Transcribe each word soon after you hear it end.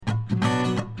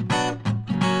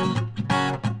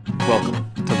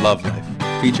Love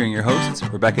Life, featuring your hosts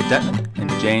Rebecca Detman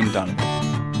and Jane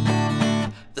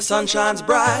Donovan. The sun shines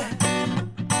bright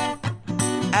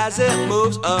as it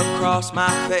moves across my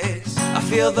face. I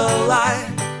feel the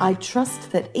light. I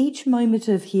trust that each moment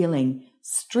of healing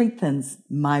strengthens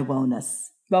my wellness.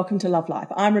 Welcome to Love Life.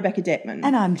 I'm Rebecca Detman.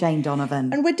 And I'm Jane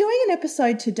Donovan. And we're doing an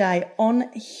episode today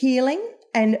on healing.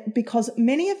 And because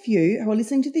many of you who are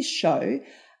listening to this show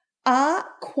are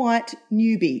quite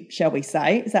newbie, shall we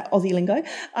say, is that Aussie lingo?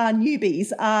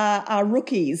 Newbies, are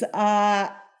rookies,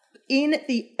 are in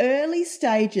the early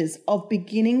stages of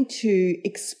beginning to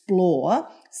explore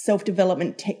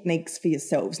self-development techniques for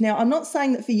yourselves. Now, I'm not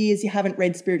saying that for years you haven't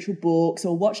read spiritual books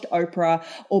or watched Oprah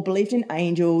or believed in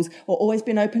angels or always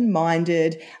been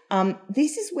open-minded.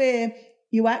 This is where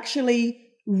you actually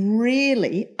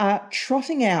really are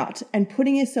trotting out and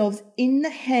putting yourselves in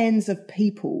the hands of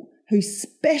people who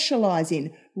specialize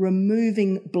in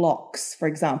removing blocks, for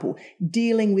example,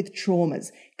 dealing with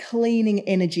traumas, cleaning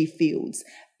energy fields,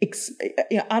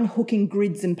 unhooking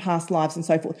grids and past lives and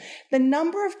so forth. The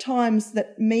number of times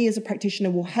that me as a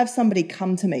practitioner will have somebody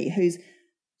come to me who's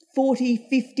 40,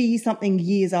 50 something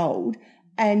years old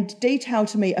and detail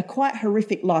to me a quite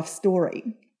horrific life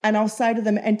story. And I'll say to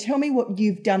them, and tell me what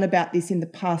you've done about this in the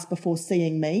past before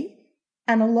seeing me.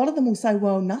 And a lot of them will say,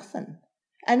 well, nothing.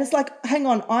 And it's like, hang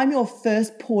on, I'm your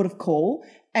first port of call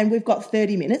and we've got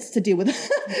 30 minutes to deal with this.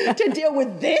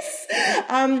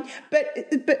 But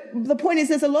the point is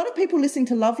there's a lot of people listening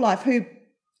to Love Life who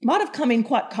might have come in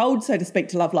quite cold, so to speak,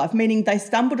 to Love Life, meaning they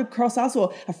stumbled across us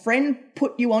or a friend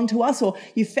put you onto us or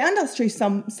you found us through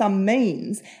some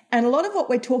means. And a lot of what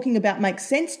we're talking about makes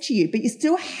sense to you, but you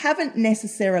still haven't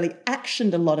necessarily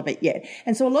actioned a lot of it yet.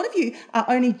 And so a lot of you are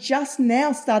only just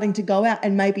now starting to go out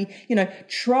and maybe,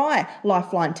 try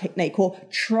Lifeline technique or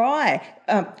try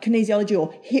kinesiology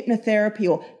or hypnotherapy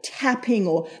or tapping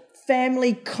or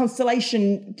family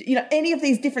constellation, any of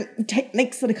these different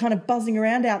techniques that are kind of buzzing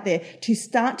around out there to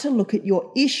start to look at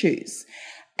your issues.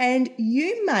 And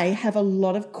you may have a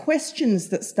lot of questions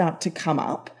that start to come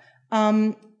up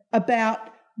about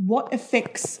what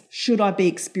effects should I be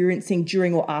experiencing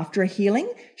during or after a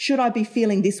healing? Should I be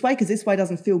feeling this way because this way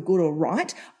doesn't feel good or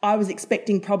right? I was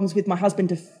expecting problems with my husband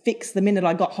to fix the minute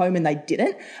I got home and they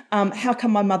didn't. How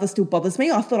come my mother still bothers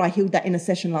me? I thought I healed that in a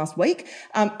session last week.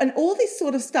 And all this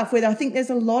sort of stuff where I think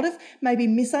there's a lot of maybe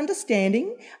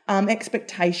misunderstanding,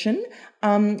 expectation,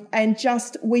 and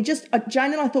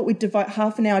Jane and I thought we'd devote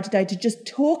half an hour today to just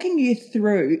talking you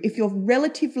through, if you're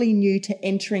relatively new to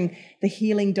entering the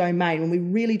healing domain, when we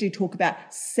really do talk about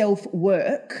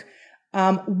self-work,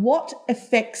 what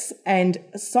effects and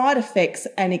side effects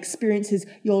and experiences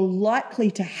you're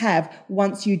likely to have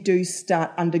once you do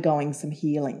start undergoing some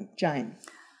healing. Jane?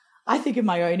 I think of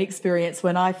my own experience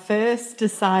when I first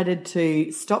decided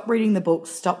to stop reading the books,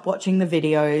 stop watching the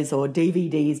videos or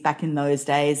DVDs back in those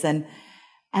days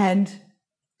and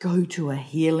go to a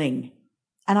healing.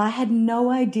 And I had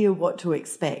no idea what to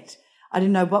expect. I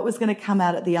didn't know what was going to come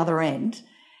out at the other end.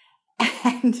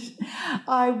 And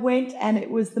I went and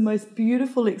it was the most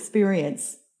beautiful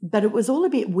experience, but it was all a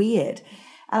bit weird.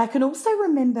 And I can also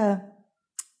remember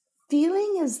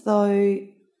feeling as though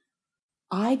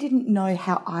I didn't know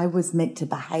how I was meant to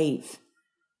behave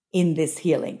in this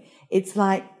healing. It's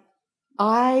like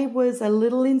I was a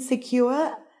little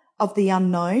insecure of the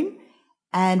unknown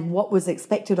and what was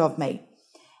expected of me.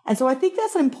 And so I think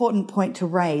that's an important point to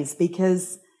raise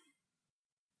because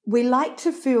we like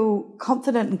to feel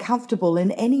confident and comfortable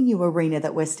in any new arena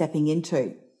that we're stepping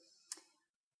into.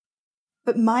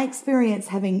 But my experience,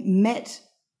 having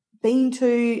been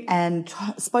to and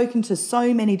spoken to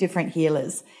so many different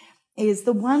healers, is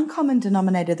the one common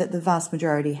denominator that the vast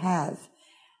majority have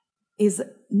is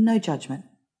no judgment.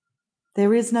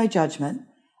 There is no judgment,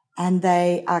 and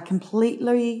they are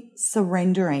completely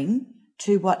surrendering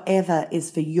to whatever is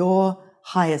for your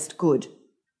highest good.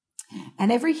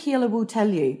 And every healer will tell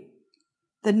you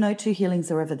that no two healings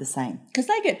are ever the same. Because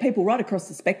they get people right across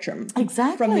the spectrum.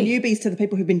 Exactly. From the newbies to the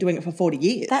people who've been doing it for 40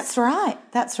 years. That's right.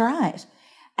 That's right.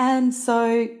 And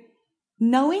so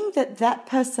knowing that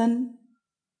person,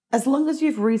 as long as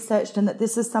you've researched and that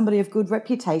this is somebody of good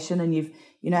reputation and you've,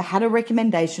 had a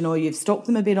recommendation or you've stalked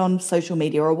them a bit on social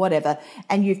media or whatever,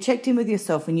 and you've checked in with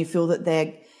yourself and you feel that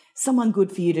they're someone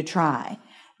good for you to try,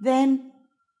 then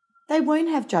they won't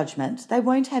have judgment. They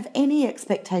won't have any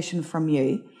expectation from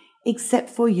you except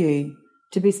for you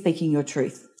to be speaking your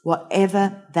truth,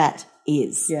 whatever that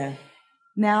is. Yeah.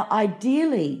 Now,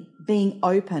 ideally, being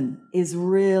open is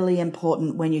really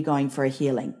important when you're going for a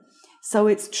healing. So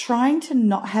it's trying to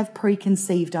not have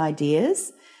preconceived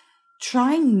ideas,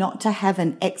 trying not to have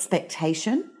an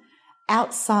expectation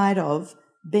outside of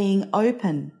being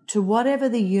open to whatever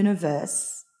the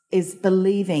universe is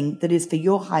believing that is for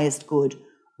your highest good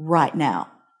right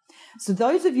now. So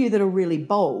those of you that are really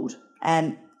bold,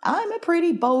 and I'm a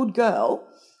pretty bold girl,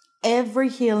 every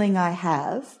healing I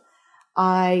have,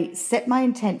 I set my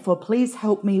intent for, please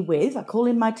help me with, I call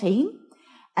in my team,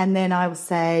 and then I will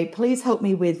say, please help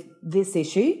me with this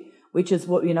issue, which is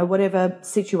what, whatever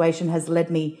situation has led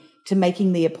me to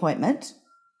making the appointment.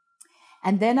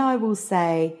 And then I will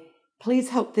say, please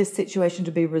help this situation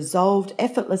to be resolved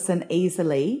effortless and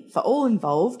easily for all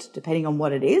involved, depending on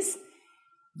what it is,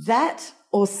 that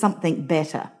or something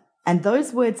better. And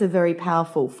those words are very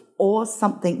powerful, or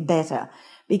something better,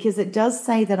 because it does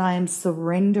say that I am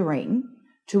surrendering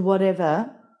to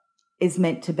whatever is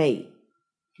meant to be.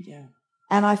 Yeah.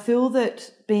 And I feel that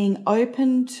being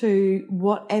open to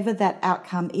whatever that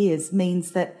outcome is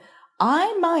means that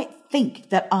I might think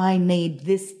that I need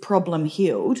this problem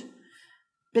healed,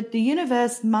 but the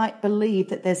universe might believe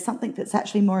that there's something that's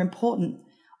actually more important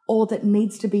or that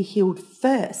needs to be healed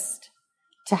first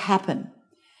to happen.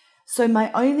 So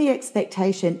my only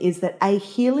expectation is that a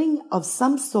healing of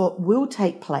some sort will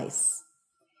take place,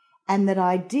 and that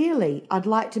ideally I'd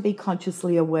like to be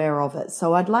consciously aware of it.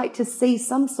 So I'd like to see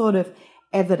some sort of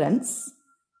evidence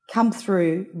come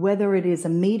through, whether it is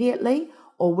immediately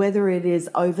or whether it is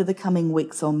over the coming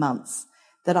weeks or months,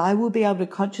 that I will be able to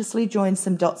consciously join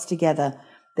some dots together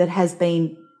that has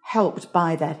been helped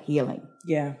by that healing.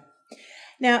 Yeah.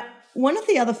 Now, one of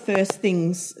the other first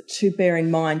things to bear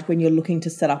in mind when you're looking to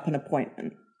set up an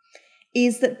appointment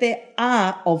is that there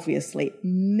are obviously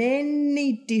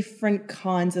many different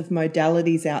kinds of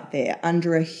modalities out there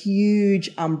under a huge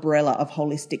umbrella of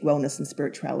holistic wellness and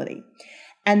spirituality.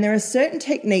 And there are certain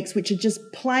techniques which are just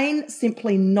plain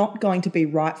simply not going to be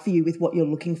right for you with what you're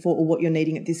looking for or what you're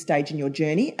needing at this stage in your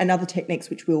journey, and other techniques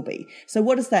which will be. So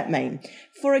what does that mean?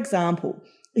 For example,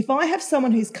 if I have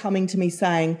someone who's coming to me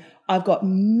saying, I've got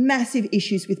massive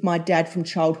issues with my dad from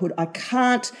childhood, I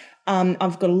can't,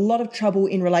 I've got a lot of trouble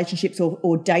in relationships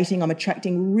or dating, I'm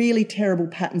attracting really terrible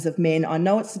patterns of men, I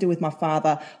know it's to do with my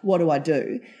father, what do I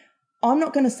do? I'm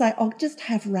not going to say, oh, just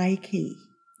have Reiki.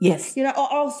 Yes.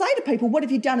 I'll say to people, what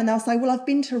have you done? And they'll say, well, I've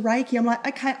been to Reiki. I'm like,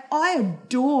 okay, I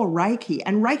adore Reiki,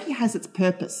 and Reiki has its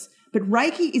purpose, but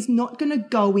Reiki is not going to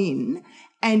go in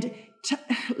and,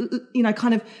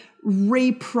 kind of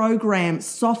reprogram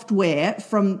software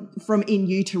from in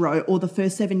utero or the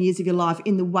first 7 years of your life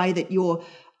in the way that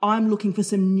I'm looking for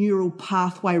some neural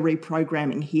pathway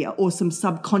reprogramming here or some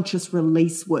subconscious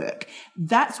release work.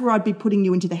 That's where I'd be putting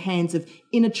you into the hands of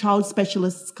inner child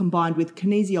specialists combined with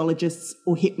kinesiologists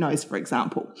or hypnos, for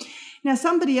example. Now,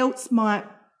 somebody else might,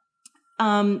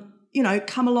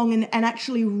 come along and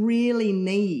actually really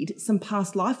need some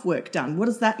past life work done. What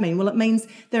does that mean? Well, it means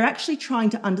they're actually trying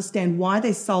to understand why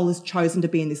their soul is chosen to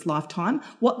be in this lifetime,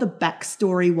 what the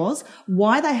backstory was,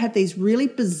 why they have these really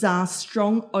bizarre,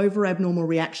 strong, over-abnormal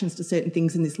reactions to certain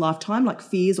things in this lifetime, like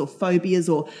fears or phobias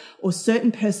or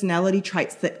certain personality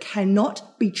traits that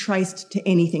cannot be traced to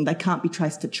anything. They can't be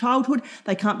traced to childhood.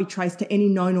 They can't be traced to any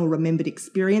known or remembered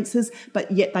experiences,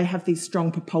 but yet they have these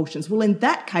strong propulsions. Well, in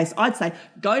that case, I'd say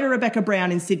go to Rebecca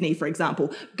Brown in Sydney, for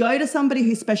example. Go to somebody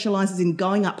who specialises in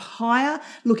going up higher,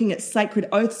 looking at sacred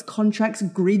oaths, contracts,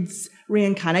 grids,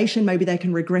 reincarnation. Maybe they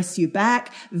can regress you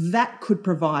back. That could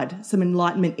provide some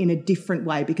enlightenment in a different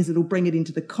way because it'll bring it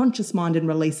into the conscious mind and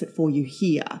release it for you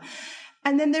here.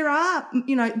 And then there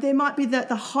might be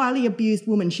the highly abused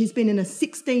woman. She's been in a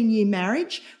 16-year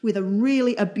marriage with a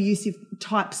really abusive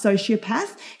type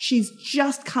sociopath. She's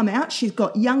just come out. She's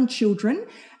got young children.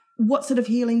 What sort of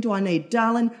healing do I need?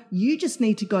 Darling, you just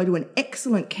need to go to an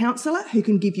excellent counsellor who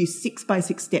can give you 6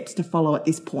 basic steps to follow at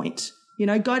this point.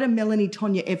 Go to Melanie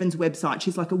Tonya Evans' website.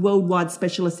 She's like a worldwide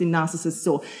specialist in narcissists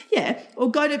or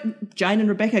go to Jane, and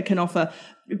Rebecca can offer,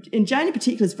 and Jane in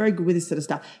particular is very good with this sort of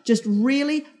stuff, just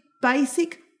really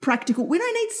basic, practical. We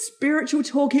don't need spiritual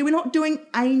talk here. We're not doing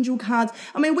angel cards.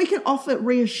 I mean, we can offer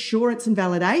reassurance and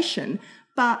validation,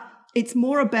 but it's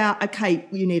more about, okay,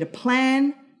 you need a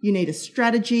plan, you need a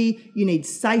strategy, you need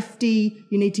safety,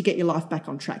 you need to get your life back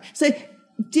on track. So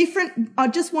I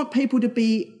just want people to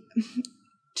be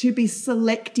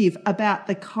selective about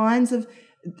the kinds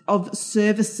of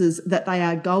services that they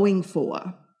are going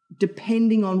for,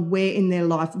 depending on where in their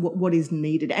life what is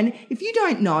needed. And if you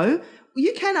don't know,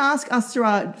 you can ask us through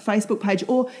our Facebook page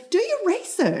or do your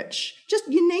research.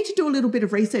 You need to do a little bit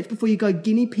of research before you go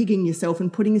guinea pigging yourself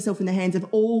and putting yourself in the hands of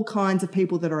all kinds of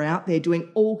people that are out there doing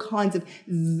all kinds of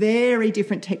very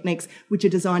different techniques which are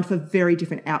designed for very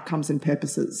different outcomes and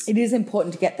purposes. It is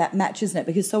important to get that match, isn't it?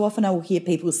 Because so often I will hear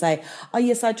people say, oh,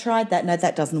 yes, I tried that. No,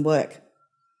 that doesn't work.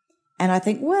 And I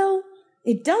think, well,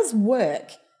 it does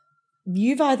work.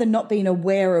 You've either not been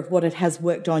aware of what it has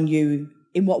worked on you,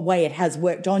 in what way it has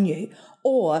worked on you,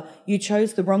 or you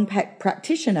chose the wrong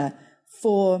practitioner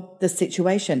for the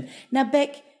situation. Now,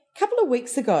 Beck, a couple of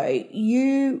weeks ago,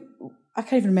 I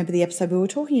can't even remember the episode we were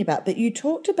talking about, but you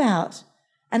talked about,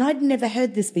 and I'd never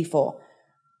heard this before,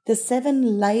 the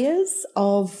 7 layers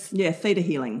of... Yeah, theta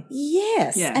healing.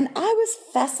 Yes. Yeah. And I was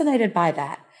fascinated by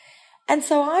that. And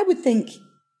so I would think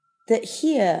that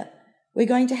here we're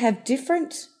going to have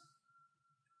different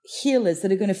healers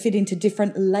that are going to fit into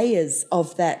different layers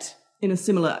of that. In a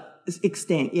similar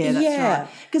extent. Yeah, that's right.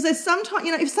 Because there's sometimes,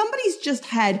 if somebody's just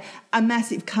had a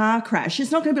massive car crash,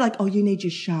 it's not going to be like, oh, you need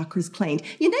your chakras cleaned.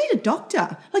 You need a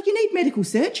doctor. Like, you need medical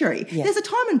surgery. Yeah. There's a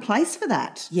time and place for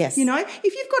that. Yes.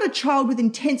 If you've got a child with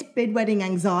intense bedwetting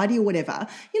anxiety or whatever,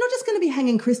 you're not just going to be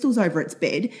hanging crystals over its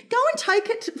bed. Go and take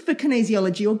it for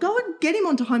kinesiology, or go and get him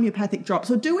onto homeopathic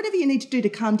drops, or do whatever you need to do to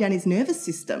calm down his nervous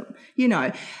system,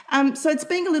 So it's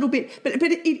being a little bit, but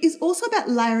it is also about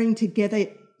layering together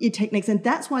your techniques, and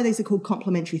that's why these are called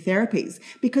complementary therapies,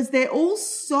 because they're all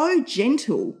so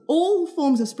gentle. All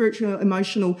forms of spiritual,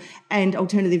 emotional, and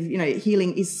alternative,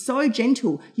 healing is so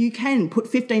gentle. You can put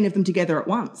 15 of them together at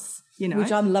once.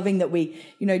 Which I'm loving that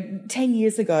 10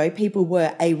 years ago, people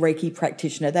were a Reiki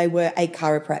practitioner, they were a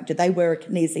chiropractor, they were a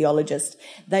kinesiologist,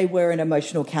 they were an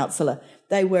emotional counselor,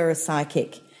 they were a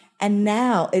psychic. And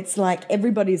now it's like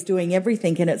everybody's doing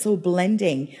everything and it's all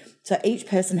blending. So each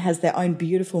person has their own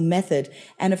beautiful method.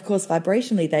 And of course,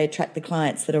 vibrationally, they attract the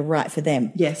clients that are right for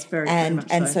them. Yes, very much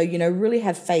so. And so, really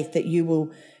have faith that you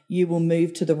will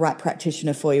move to the right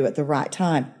practitioner for you at the right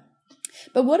time.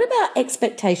 But what about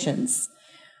expectations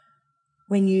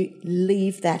when you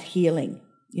leave that healing?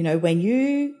 When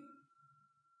you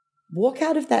walk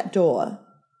out of that door,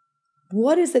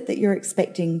 what is it that you're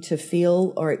expecting to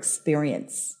feel or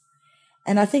experience?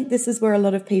 And I think this is where a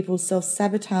lot of people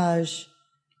self-sabotage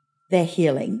their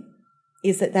healing,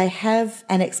 is that they have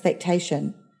an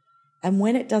expectation, and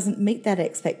when it doesn't meet that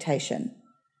expectation,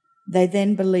 they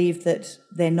then believe that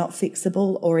they're not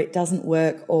fixable, or it doesn't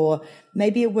work, or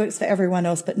maybe it works for everyone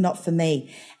else but not for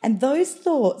me. And those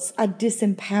thoughts are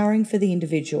disempowering for the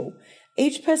individual.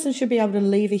 Each person should be able to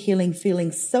leave a healing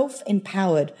feeling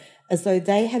self-empowered, as though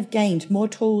they have gained more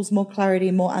tools, more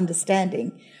clarity, more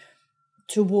understanding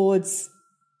towards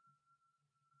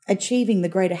achieving the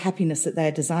greater happiness that they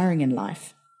are desiring in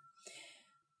life.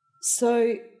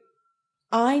 So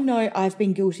I know I've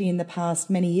been guilty in the past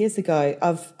many years ago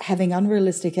of having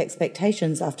unrealistic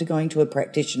expectations after going to a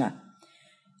practitioner.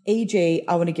 E.g.,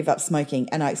 I want to give up smoking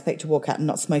and I expect to walk out and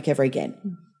not smoke ever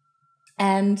again.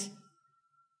 And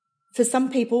for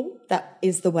some people, that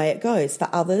is the way it goes. For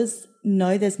others,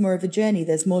 no, there's more of a journey.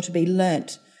 There's more to be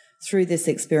learnt through this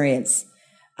experience.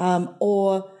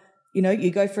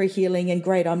 You go for a healing and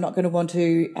great, I'm not going to want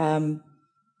to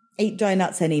eat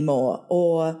donuts anymore.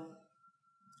 Or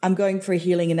I'm going for a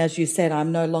healing and, as you said,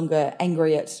 I'm no longer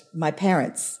angry at my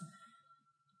parents.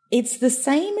 It's the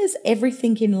same as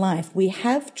everything in life. We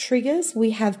have triggers,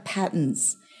 we have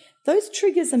patterns. Those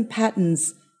triggers and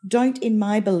patterns don't, in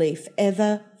my belief,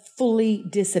 ever fully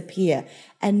disappear,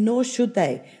 and nor should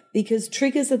they, because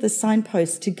triggers are the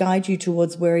signposts to guide you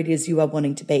towards where it is you are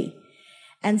wanting to be.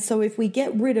 And so if we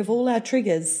get rid of all our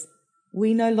triggers,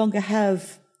 we no longer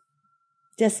have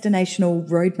destinational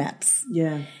roadmaps.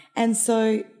 Yeah. And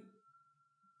so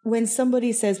when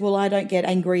somebody says, well, I don't get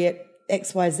angry at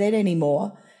XYZ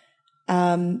anymore,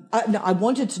 I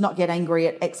wanted to not get angry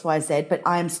at XYZ, but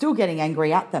I am still getting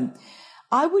angry at them.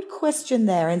 I would question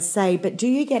there and say, but do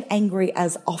you get angry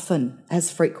as often,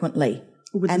 as frequently?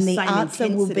 And the answer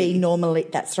will be normally,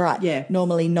 that's right. Yeah.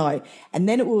 Normally no. And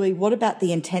then it will be, what about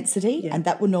the intensity? Yeah. And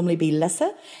that will normally be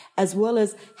lesser, as well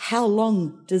as how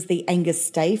long does the anger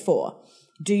stay for?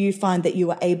 Do you find that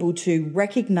you are able to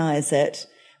recognize it,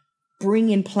 bring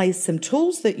in place some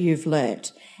tools that you've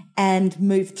learnt, and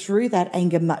move through that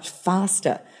anger much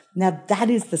faster? Now that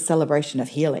is the celebration of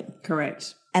healing.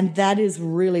 Correct. And that is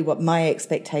really what my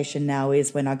expectation now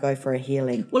is when I go for a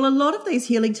healing. Well, a lot of these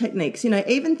healing techniques,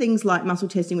 even things like muscle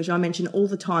testing, which I mention all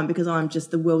the time because I'm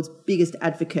just the world's biggest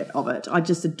advocate of it. I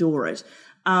just adore it.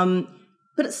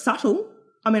 But it's subtle.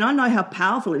 I mean, I know how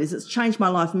powerful it is. It's changed my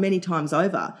life many times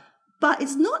over. But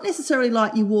it's not necessarily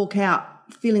like you walk out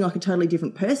feeling like a totally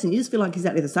different person. You just feel like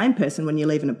exactly the same person when you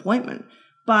leave an appointment.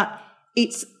 But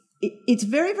it's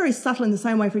very, very subtle in the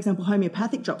same way, for example,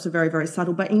 homeopathic drops are very, very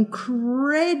subtle, but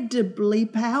incredibly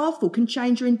powerful, can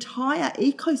change your entire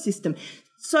ecosystem.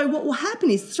 So what will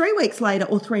happen is 3 weeks later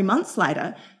or 3 months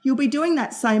later, you'll be doing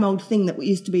that same old thing that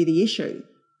used to be the issue,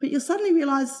 but you'll suddenly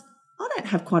realise, I don't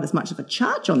have quite as much of a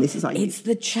charge on this as I used. It's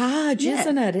the charge,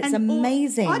 isn't it? It's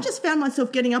amazing. I just found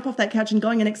myself getting up off that couch and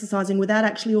going and exercising without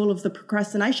actually all of the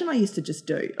procrastination I used to just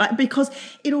do. Because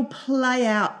it'll play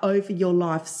out over your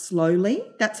life slowly.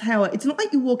 That's how it's not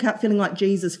like you walk out feeling like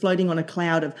Jesus floating on a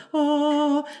cloud of,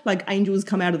 like angels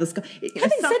come out of the sky.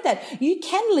 Having said that, you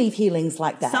can leave healings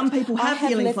like that. Some people have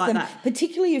healings like that.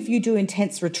 Particularly if you do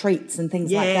intense retreats and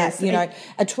things like that. You know,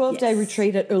 a 12-day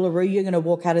retreat at Uluru, you're going to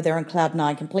walk out of there on cloud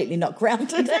 9 completely not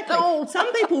grounded exactly. at all.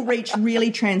 Some people reach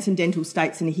really transcendental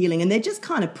states in healing and they're just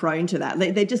kind of prone to that.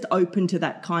 They're just open to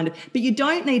that kind of, but you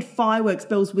don't need fireworks,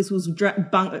 bells, whistles, drums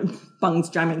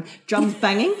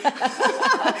banging,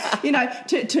 you know,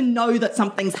 to know that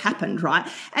something's happened, right?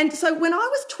 And so when I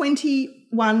was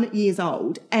 21 years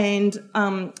old and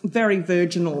very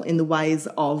virginal in the ways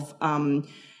of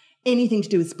anything to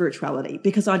do with spirituality,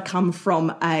 because I'd come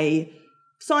from a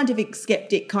scientific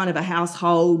skeptic kind of a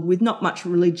household with not much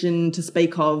religion to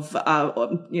speak of,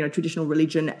 you know, traditional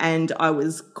religion, and I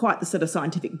was quite the sort of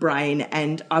scientific brain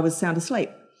and I was sound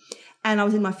asleep. And I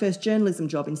was in my first journalism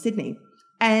job in Sydney.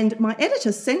 And my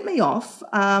editor sent me off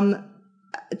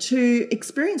to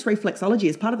experience reflexology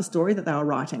as part of a story that they were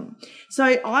writing. So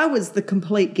I was the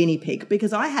complete guinea pig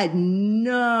because I had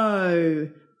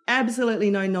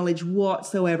absolutely no knowledge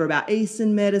whatsoever about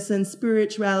Eastern medicine,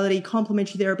 spirituality,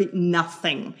 complementary therapy,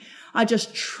 nothing. I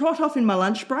just trot off in my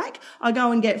lunch break. I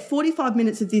go and get 45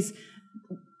 minutes of this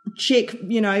chick,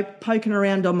 you know, poking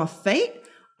around on my feet.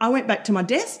 I went back to my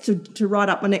desk to write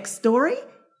up my next story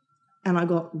and I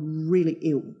got really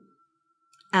ill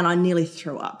and I nearly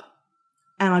threw up.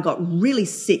 And I got really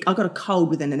sick. I got a cold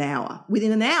within an hour.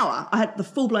 Within an hour, I had the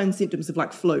full-blown symptoms of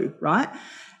like flu, right?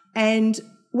 And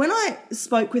when I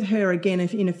spoke with her again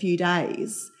in a few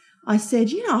days, I said,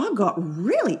 you know, I got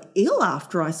really ill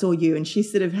after I saw you. And she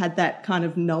sort of had that kind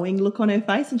of knowing look on her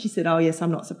face. And she said, oh, yes, I'm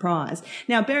not surprised.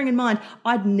 Now, bearing in mind,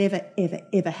 I'd never, ever,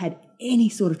 ever had any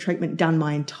sort of treatment done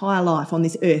my entire life on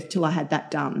this earth till I had that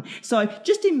done. So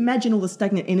just imagine all the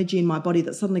stagnant energy in my body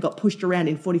that suddenly got pushed around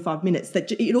in 45 minutes,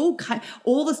 that it all came,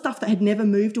 all the stuff that had never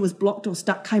moved or was blocked or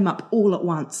stuck came up all at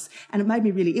once. And it made me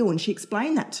really ill. And she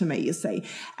explained that to me, you see.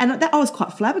 And I was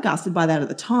quite flabbergasted by that at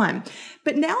the time.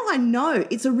 But now I know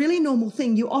it's a really normal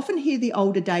thing. You often hear the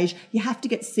old adage, you have to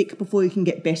get sick before you can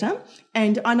get better.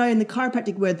 And I know in the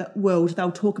chiropractic world,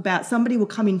 they'll talk about somebody will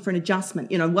come in for an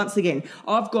adjustment. You know, once again,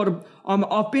 I've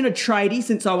been a tradie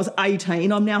since I was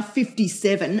 18. I'm now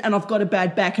 57 and I've got a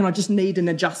bad back and I just need an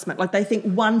adjustment. Like they think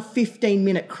one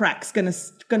 15-minute crack's going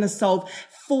to solve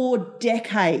 4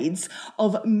 decades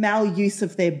of maluse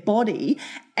of their body.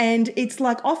 And it's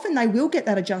like often they will get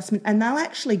that adjustment and they'll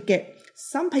actually get,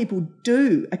 some people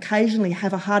do occasionally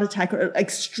have a heart attack, or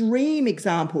extreme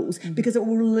examples, because it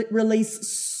will release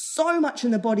so much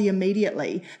in the body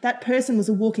immediately. That person was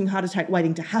a walking heart attack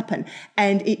waiting to happen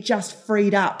and it just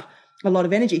freed up a lot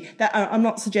of energy. That I'm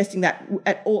not suggesting that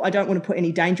at all. I don't want to put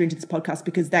any danger into this podcast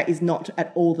because that is not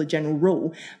at all the general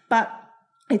rule. But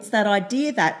it's that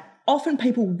idea that often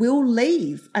people will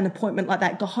leave an appointment like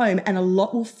that, go home, and a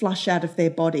lot will flush out of their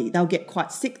body. They'll get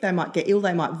quite sick. They might get ill.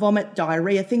 They might vomit,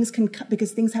 diarrhea.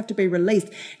 Because things have to be released.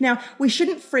 Now, we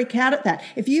shouldn't freak out at that.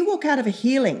 If you walk out of a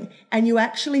healing and you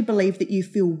actually believe that you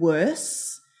feel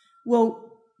worse, well,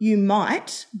 you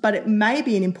might, but it may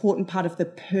be an important part of the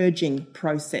purging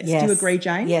process. Yes. Do you agree,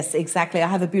 Jane? Yes, exactly. I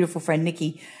have a beautiful friend,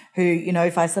 Nikki, who, you know,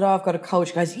 if I said, oh, I've got a cold,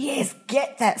 she goes, yes,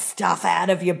 get that stuff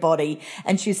out of your body.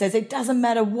 And she says, it doesn't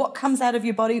matter what comes out of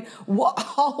your body, what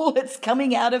hole it's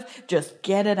coming out of, just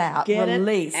get it out,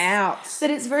 release. It out.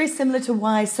 But it's very similar to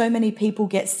why so many people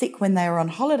get sick when they're on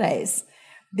holidays,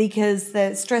 because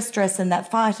the stress and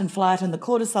that fight and flight and the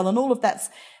cortisol and all of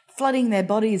that's flooding their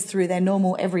bodies through their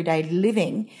normal everyday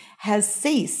living has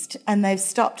ceased, and they've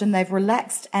stopped and they've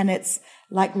relaxed, and it's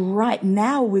like right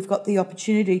now we've got the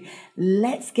opportunity,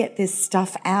 let's get this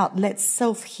stuff out, let's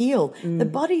self-heal. The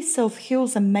body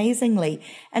self-heals amazingly.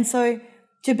 And so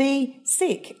to be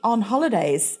sick on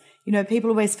holidays, you know, people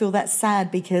always feel that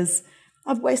sad because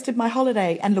I've wasted my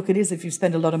holiday. And look, it is if you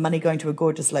spend a lot of money going to a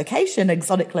gorgeous location,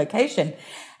 exotic location.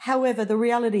 However, the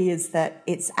reality is that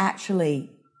it's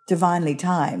actually divinely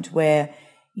timed where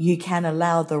you can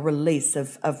allow the release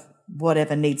of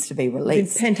whatever needs to be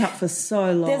released. Been pent up for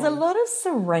so long. There's a lot of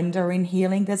surrender in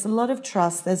healing. There's a lot of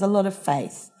trust. There's a lot of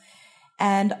faith.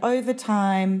 And over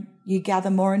time, you gather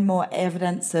more and more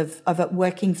evidence of it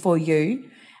working for you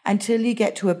until you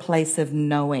get to a place of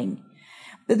knowing.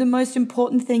 But the most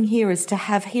important thing here is to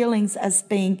have healings as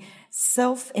being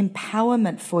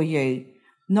self-empowerment for you,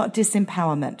 not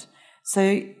disempowerment.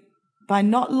 So by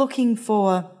not looking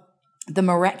for the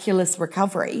miraculous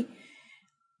recovery,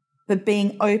 but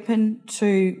being open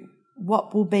to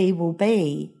what will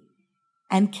be,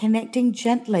 and connecting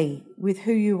gently with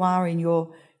who you are in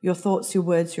your thoughts, your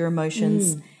words, your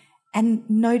emotions, and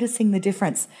noticing the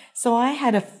difference. So I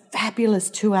had a fabulous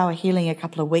 2-hour healing a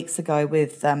couple of weeks ago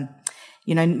with,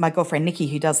 my girlfriend Nikki,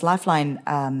 who does Lifeline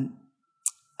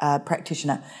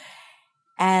practitioner.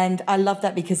 And I love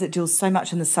that because it deals so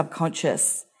much in the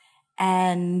subconscious.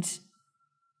 And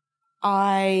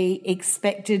I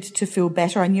expected to feel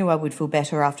better. I knew I would feel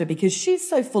better after because she's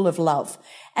so full of love.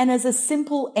 And as a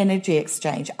simple energy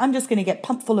exchange, I'm just going to get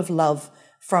pumped full of love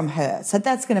from her. So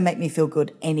that's going to make me feel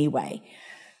good anyway.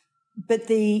 But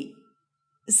the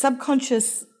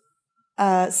subconscious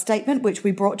statement, which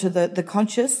we brought to the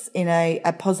conscious in a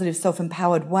positive,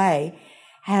 self-empowered way,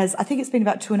 has, I think it's been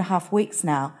about 2.5 weeks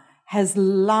now, has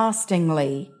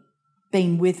lastingly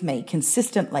been with me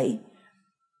consistently.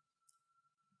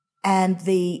 And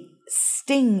the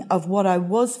sting of what I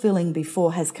was feeling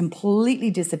before has completely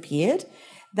disappeared.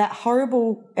 That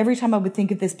horrible, every time I would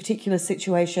think of this particular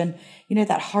situation,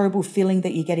 that horrible feeling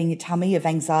that you get in your tummy of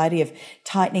anxiety, of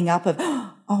tightening up, of,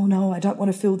 oh no, I don't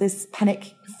want to feel this,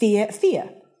 panic, fear.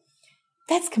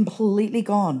 That's completely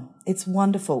gone. It's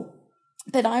wonderful.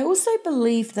 But I also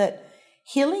believe that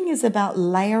healing is about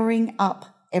layering up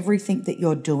everything that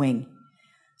you're doing.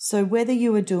 So whether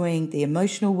you are doing the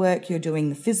emotional work, you're doing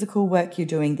the physical work, you're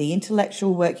doing the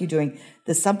intellectual work, you're doing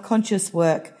the subconscious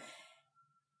work,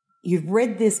 you've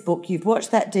read this book, you've watched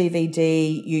that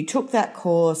DVD, you took that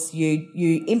course,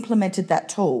 you implemented that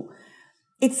tool.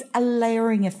 It's a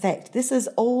layering effect. This is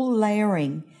all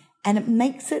layering, and it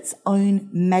makes its own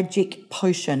magic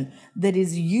potion that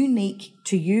is unique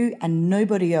to you and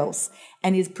nobody else,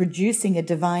 and is producing a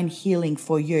divine healing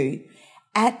for you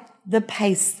at the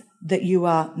pace that you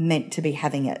are meant to be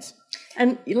having it.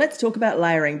 And let's talk about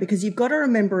layering, because you've got to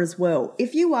remember as well,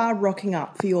 if you are rocking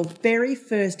up for your very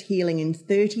first healing in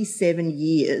 37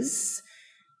 years,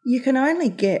 you can only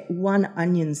get one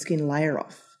onion skin layer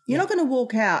off. You're not going to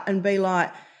walk out and be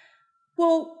like,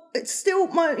 well, it's still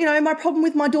my problem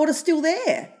with my daughter's still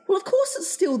there. Well, of course it's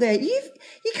still there. You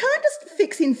can't just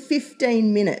fix in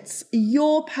 15 minutes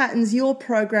your patterns, your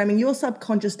programming, your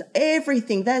subconscious,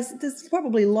 everything. There's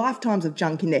probably lifetimes of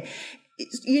junk in there.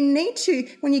 You need to,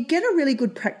 when you get a really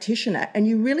good practitioner and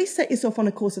you really set yourself on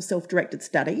a course of self-directed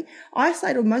study, I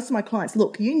say to most of my clients,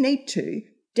 look, you need to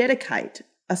dedicate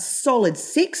a solid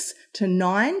 6 to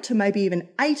 9 to maybe even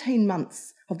 18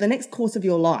 months of the next course of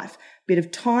your life. Bit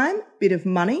of time, bit of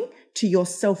money to your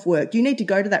self-work. You need to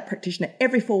go to that practitioner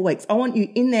every 4 weeks. I want you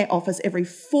in their office every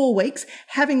 4 weeks,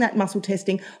 having that muscle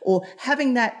testing or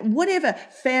having that whatever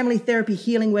family therapy,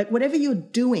 healing work, whatever you're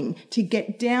doing to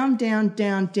get down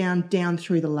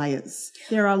through the layers.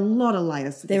 There are a lot of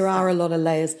layers. There are a lot of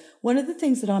layers. One of the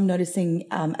things that I'm noticing,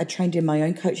 a trend in my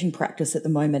own coaching practice at the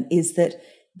moment, is that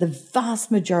the vast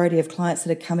majority of clients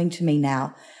that are coming to me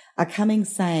now are coming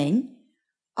saying,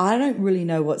 I don't really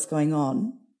know what's going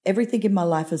on. Everything in my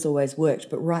life has always worked,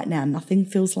 but right now nothing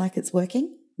feels like it's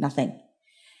working. Nothing.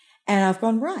 And I've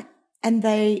gone, right. And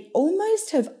they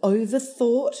almost have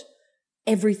overthought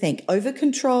everything,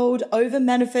 over-controlled,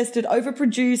 over-manifested,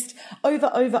 over-produced,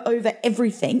 over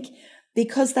everything,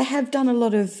 because they have done a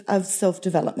lot of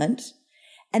self-development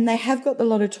and they have got a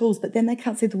lot of tools, but then they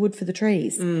can't see the wood for the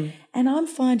trees. And I'm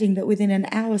finding that within an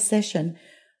hour session,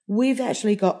 we've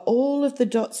actually got all of the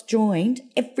dots joined.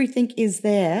 Everything is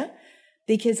there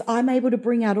because I'm able to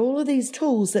bring out all of these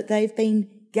tools that they've been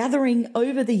gathering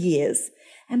over the years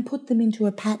and put them into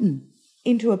a pattern,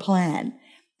 into a plan.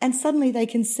 And suddenly they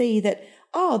can see that,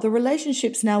 oh, the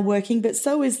relationship's now working, but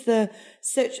so is the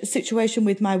situation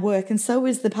with my work, and so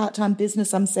is the part-time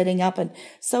business I'm setting up, and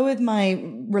so are my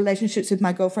relationships with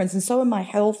my girlfriends, and so are my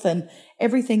health and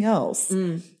everything else.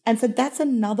 And so that's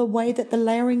another way that the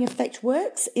layering effect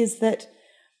works, is that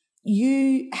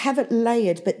you have it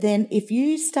layered, but then if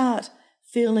you start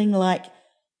feeling like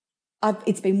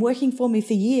it's been working for me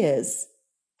for years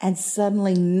and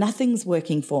suddenly nothing's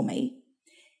working for me,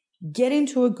 get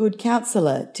into a good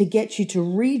counselor to get you to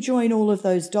rejoin all of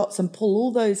those dots and pull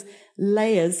all those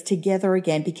layers together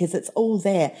again, because it's all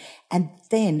there. And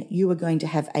then you are going to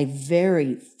have a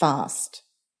very fast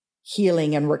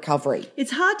healing and recovery.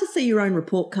 It's hard to see your own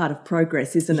report card of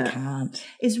progress, isn't it? You can't.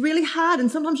 It's really hard. And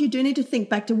sometimes you do need to think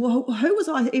back to, well, who was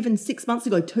I even 6 months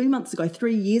ago, 2 months ago,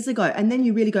 3 years ago? And then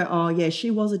you really go, oh, yeah,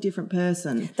 she was a different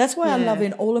person. That's why I love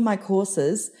in all of my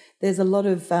courses, there's a lot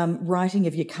of writing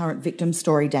of your current victim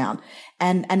story down.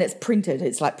 And it's printed.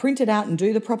 It's like print it out and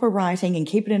do the proper writing and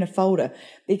keep it in a folder,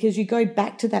 because you go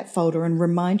back to that folder and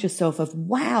remind yourself of,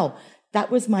 wow, That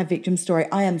was my victim story.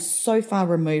 I am so far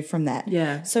removed from that.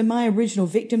 Yeah. So my original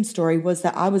victim story was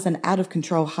that I was an out of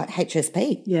control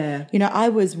HSP. Yeah. You know, I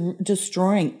was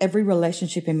destroying every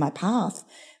relationship in my path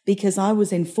because I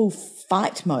was in full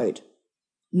fight mode,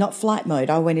 not flight mode.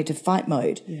 I went into fight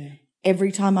mode. Yeah.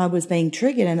 Every time I was being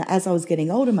triggered, and as I was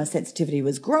getting older, my sensitivity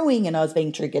was growing and I was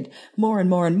being triggered more and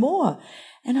more and more.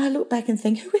 And I look back and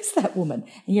think, who is that woman?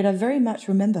 And yet I very much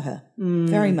remember her,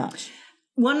 very much.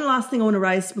 One last thing I want to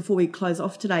raise before we close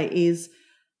off today is,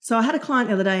 so I had a client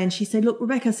the other day and she said, look,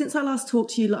 Rebecca, since I last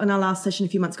talked to you in our last session a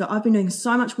few months ago, I've been doing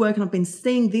so much work and I've been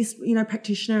seeing this,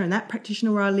 practitioner and that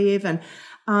practitioner where I live and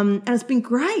it's been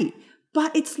great.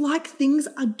 But it's like things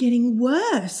are getting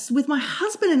worse with my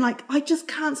husband and like I just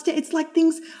can't stay. It's like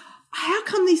things, how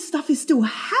come this stuff is still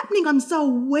happening? I'm so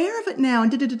aware of it now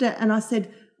and And I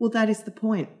said, well, that is the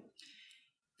point.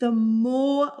 The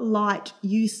more light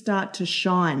you start to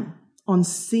shine on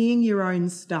seeing your own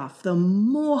stuff, the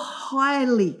more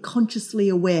highly consciously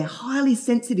aware, highly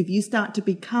sensitive you start to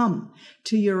become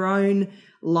to your own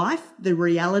life, the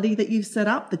reality that you've set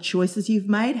up, the choices you've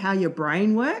made, how your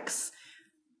brain works.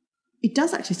 It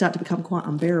does actually start to become quite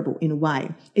unbearable in a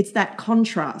way. It's that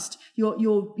contrast.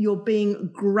 You're being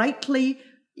greatly,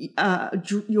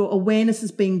 your awareness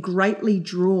is being greatly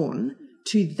drawn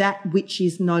to that which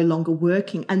is no longer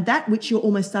working and that which you're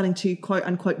almost starting to quote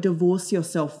unquote divorce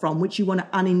yourself from, which you want to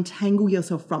unentangle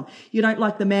yourself from. You don't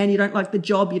like the man, you don't like the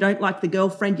job, you don't like the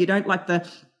girlfriend, you don't like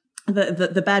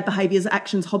the bad behaviors,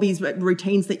 actions, hobbies,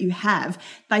 routines that you have.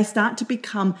 They start to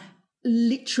become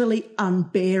literally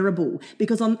unbearable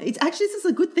because it's actually, this is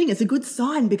a good thing. It's a good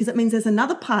sign because it means there's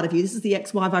another part of you. This is the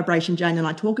XY vibration Jane and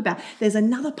I talk about. There's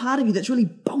another part of you that's really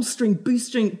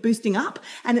boosting up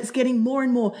and it's getting more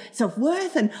and more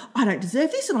self-worth and I don't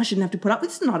deserve this and I shouldn't have to put up with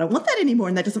this and I don't want that anymore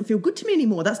and that doesn't feel good to me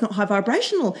anymore. That's not high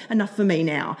vibrational enough for me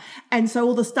now. And so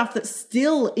all the stuff that's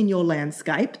still in your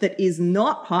landscape that is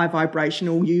not high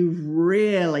vibrational, you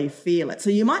really feel it.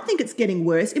 So you might think it's getting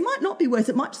worse. It might not be worse.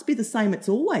 It might just be the same it's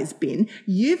always been.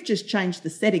 You've just changed the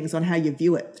settings on how you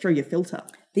view it through your filter.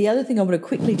 The other thing I want to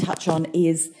quickly touch on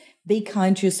is be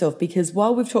kind to yourself because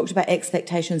while we've talked about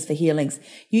expectations for healings,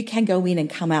 you can go in and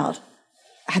come out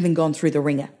having gone through the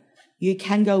ringer. You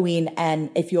can go in and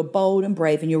if you're bold and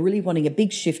brave and you're really wanting a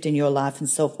big shift in your life and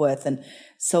self-worth and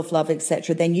self-love,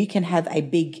 etc., then you can have a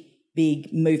big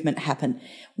movement happen.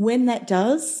 When that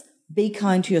does, be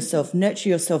kind to yourself, nurture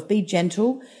yourself, be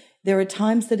gentle. There are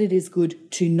times that it is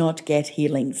good to not get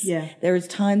healings. Yeah. There is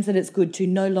times that it's good to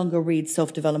no longer read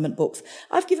self-development books.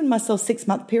 I've given myself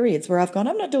 6-month periods where I've gone,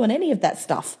 I'm not doing any of that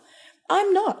stuff.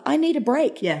 I'm not. I need a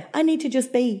break. Yeah. I need to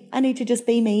just be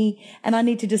me and I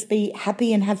need to just be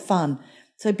happy and have fun.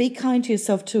 So be kind to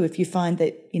yourself too if you find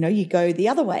that, you go the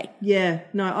other way. Yeah.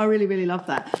 No, I really, really love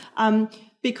that.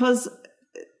 Because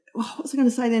what was I going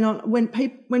to say then? When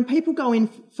people go in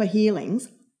for healings,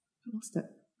 I lost it.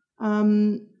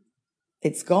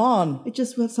 It's gone. It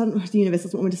just was the universe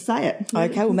doesn't want me to say it.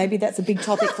 Okay, well, maybe that's a big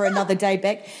topic for another day,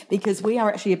 Beck, because we are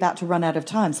actually about to run out of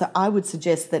time. So I would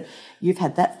suggest that you've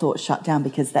had that thought shut down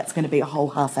because that's going to be a whole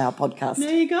half-hour podcast.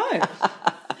 There you go.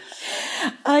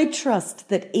 I trust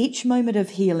that each moment of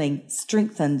healing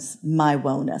strengthens my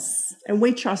wellness. And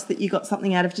we trust that you got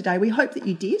something out of today. We hope that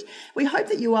you did. We hope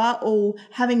that you are all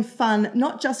having fun,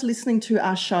 not just listening to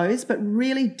our shows, but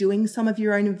really doing some of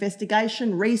your own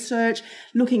investigation, research,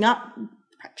 looking up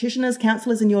practitioners,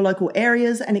 counsellors in your local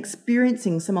areas and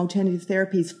experiencing some alternative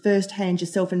therapies firsthand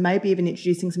yourself and maybe even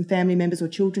introducing some family members or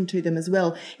children to them as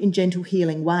well in gentle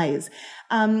healing ways.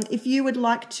 If you would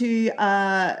like to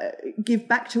give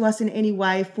back to us in any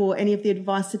way for any of the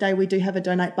advice today, we do have a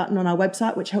donate button on our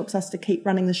website, which helps us to keep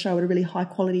running the show at a really high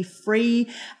quality free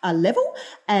level.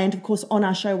 And of course, on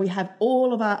our show, we have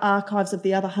all of our archives of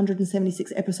the other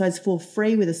 176 episodes for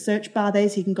free with a search bar there.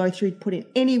 So you can go through, put in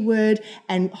any word,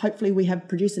 and hopefully we have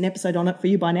produced an episode on it for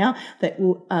you by now that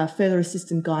will further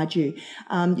assist and guide you.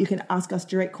 You can ask us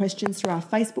direct questions through our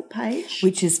Facebook page,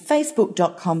 which is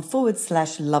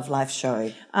facebook.com/lovelifeshow.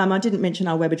 I didn't mention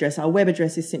our web address. Our web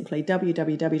address is simply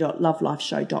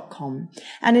www.lovelifeshow.com.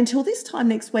 And until this time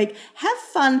next week, have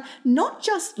fun, not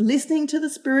just listening to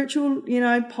the spiritual,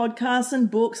 podcasts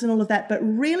and books and all of that, but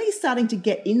really starting to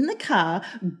get in the car,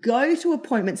 go to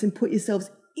appointments and put yourselves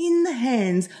in the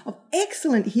hands of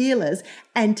excellent healers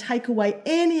and take away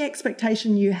any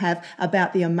expectation you have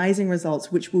about the amazing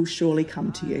results which will surely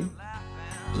come to you.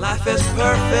 Life is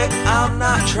perfect, I'm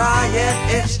not trying,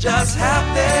 it's just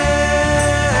happening.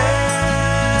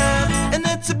 And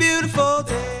it's a beautiful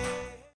day.